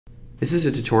This is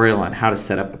a tutorial on how to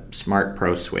set up a Smart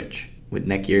Pro Switch with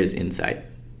NETGEAR's Insight.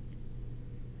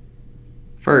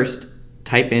 First,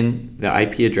 type in the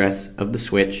IP address of the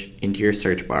switch into your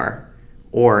search bar,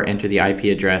 or enter the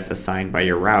IP address assigned by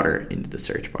your router into the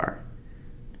search bar.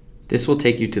 This will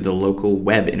take you to the local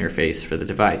web interface for the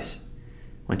device.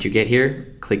 Once you get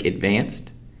here, click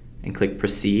Advanced and click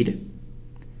Proceed.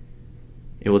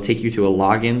 It will take you to a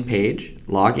login page.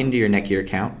 Log into your NETGEAR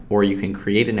account, or you can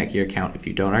create a NETGEAR account if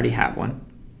you don't already have one.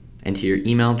 Enter your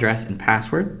email address and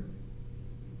password.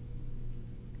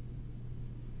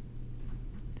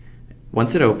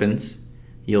 Once it opens,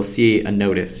 you'll see a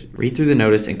notice. Read through the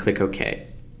notice and click OK.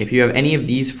 If you have any of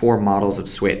these 4 models of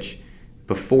switch,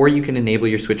 before you can enable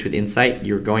your switch with Insight,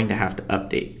 you're going to have to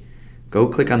update. Go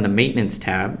click on the Maintenance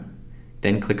tab,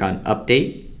 then click on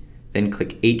Update, then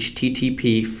click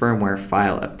HTTP Firmware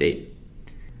File Update.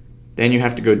 Then you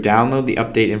have to go download the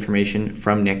update information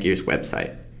from NETGEAR's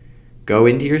website. Go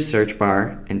into your search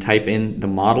bar and type in the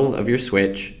model of your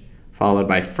switch, followed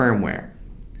by firmware.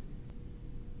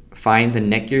 Find the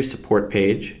NETGEAR support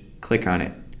page, click on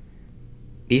it.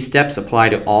 These steps apply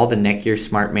to all the NETGEAR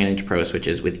Smart Pro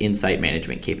Switches with Insight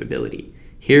management capability.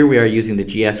 Here we are using the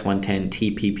GS110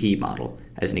 TPP model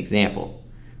as an example.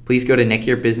 Please go to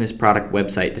NETGEAR Business Product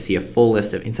website to see a full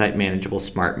list of Insight manageable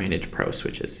Smart Pro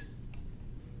Switches.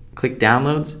 Click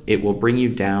Downloads. It will bring you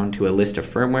down to a list of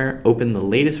firmware. Open the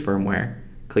latest firmware,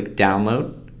 click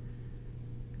Download,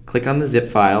 click on the zip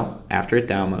file after it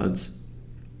downloads,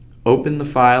 open the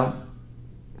file,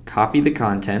 copy the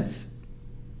contents,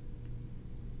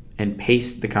 and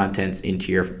paste the contents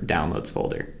into your Downloads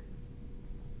folder.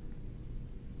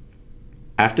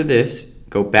 After this,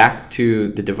 go back to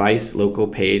the device local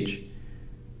page,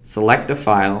 select the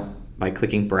file by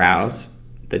clicking Browse,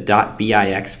 the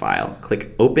 .bix file,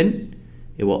 click Open.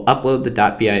 It will upload the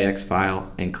 .bix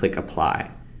file and click Apply.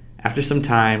 After some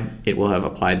time, it will have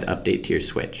applied the update to your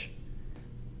switch.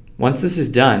 Once this is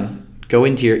done, go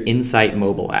into your Insight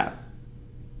mobile app.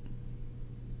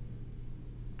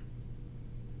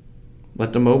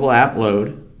 Let the mobile app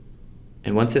load,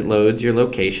 and once it loads your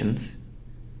locations,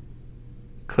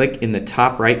 click in the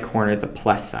top right corner the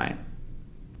plus sign.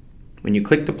 When you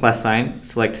click the plus sign,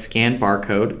 select Scan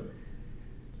Barcode.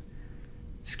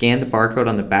 Scan the barcode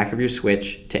on the back of your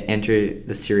switch to enter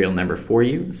the serial number for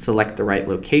you. Select the right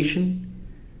location.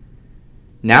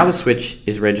 Now the switch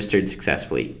is registered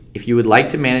successfully. If you would like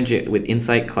to manage it with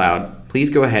Insight Cloud,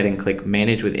 please go ahead and click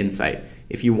Manage with Insight.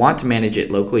 If you want to manage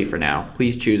it locally for now,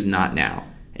 please choose Not Now,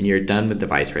 and you're done with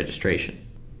device registration.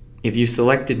 If you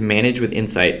selected Manage with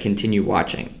Insight, continue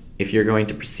watching. If you're going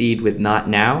to proceed with Not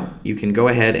Now, you can go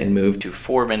ahead and move to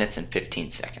 4 minutes and 15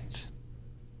 seconds.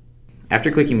 After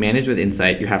clicking Manage with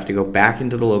Insight, you have to go back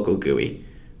into the local GUI,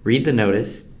 read the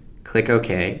notice, click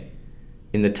OK.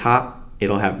 In the top,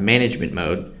 it'll have Management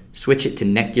Mode. Switch it to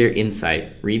NETGEAR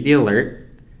Insight. Read the alert,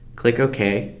 click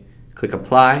OK, click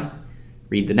Apply,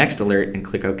 read the next alert, and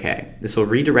click OK. This will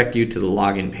redirect you to the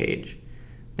login page.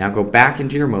 Now go back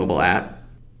into your mobile app.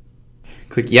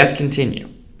 Click Yes, Continue.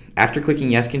 After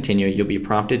clicking Yes, Continue, you'll be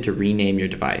prompted to rename your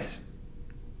device.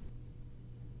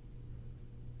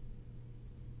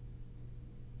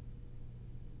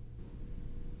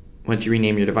 Once you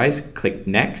rename your device, click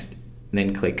Next,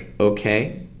 then click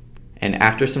OK, and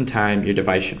after some time, your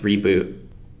device should reboot.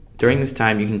 During this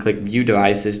time, you can click View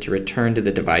Devices to return to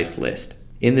the device list.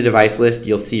 In the device list,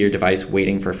 you'll see your device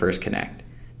waiting for First Connect.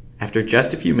 After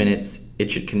just a few minutes,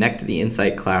 it should connect to the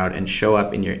Insight Cloud and show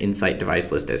up in your Insight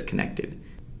device list as connected.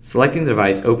 Selecting the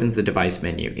device opens the device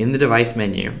menu. In the device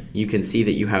menu, you can see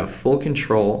that you have full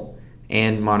control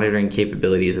and monitoring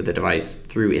capabilities of the device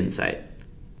through Insight.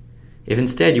 If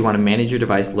instead you want to manage your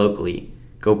device locally,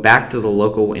 go back to the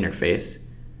local interface,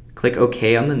 click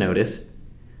OK on the notice,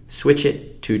 switch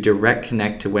it to Direct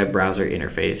Connect to Web Browser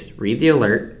interface, read the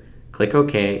alert, click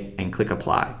OK, and click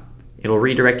Apply. It will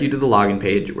redirect you to the login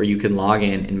page where you can log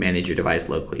in and manage your device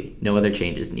locally. No other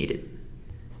changes needed.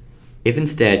 If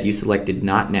instead you selected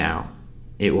Not Now,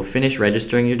 it will finish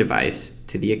registering your device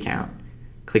to the account.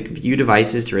 Click View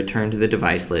Devices to return to the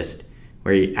device list,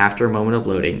 where after a moment of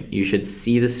loading, you should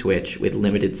see the switch with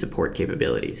limited support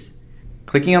capabilities.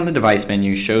 Clicking on the device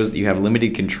menu shows that you have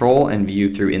limited control and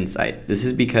view through Insight. This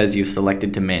is because you've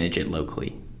selected to manage it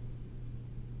locally.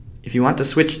 If you want to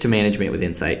switch to management with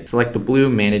Insight, select the blue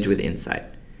Manage with Insight.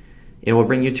 It will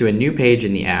bring you to a new page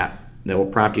in the app that will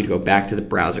prompt you to go back to the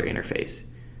browser interface.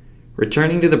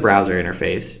 Returning to the browser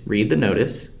interface, read the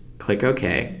notice, click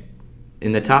OK.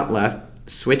 In the top left,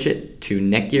 switch it to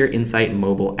NETGEAR Insight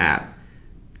mobile app.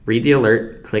 Read the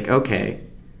alert, click OK,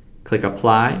 click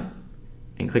Apply,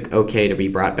 and click OK to be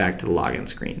brought back to the login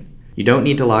screen. You don't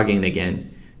need to log in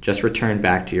again, just return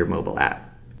back to your mobile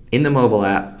app. In the mobile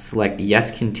app, select Yes,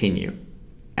 Continue.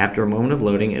 After a moment of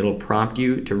loading, it'll prompt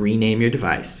you to rename your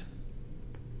device.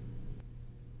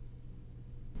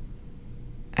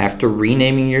 After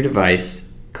renaming your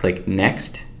device, click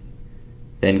Next,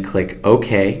 then click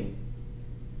OK,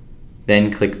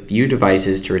 then click View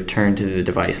Devices to return to the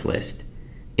device list.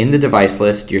 In the device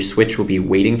list, your switch will be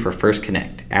waiting for first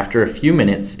connect. After a few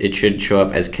minutes, it should show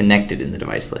up as connected in the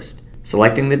device list.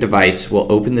 Selecting the device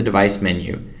will open the device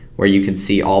menu, where you can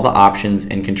see all the options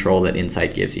and control that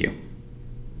Insight gives you.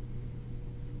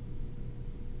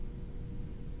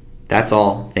 That's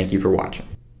all. Thank you for watching.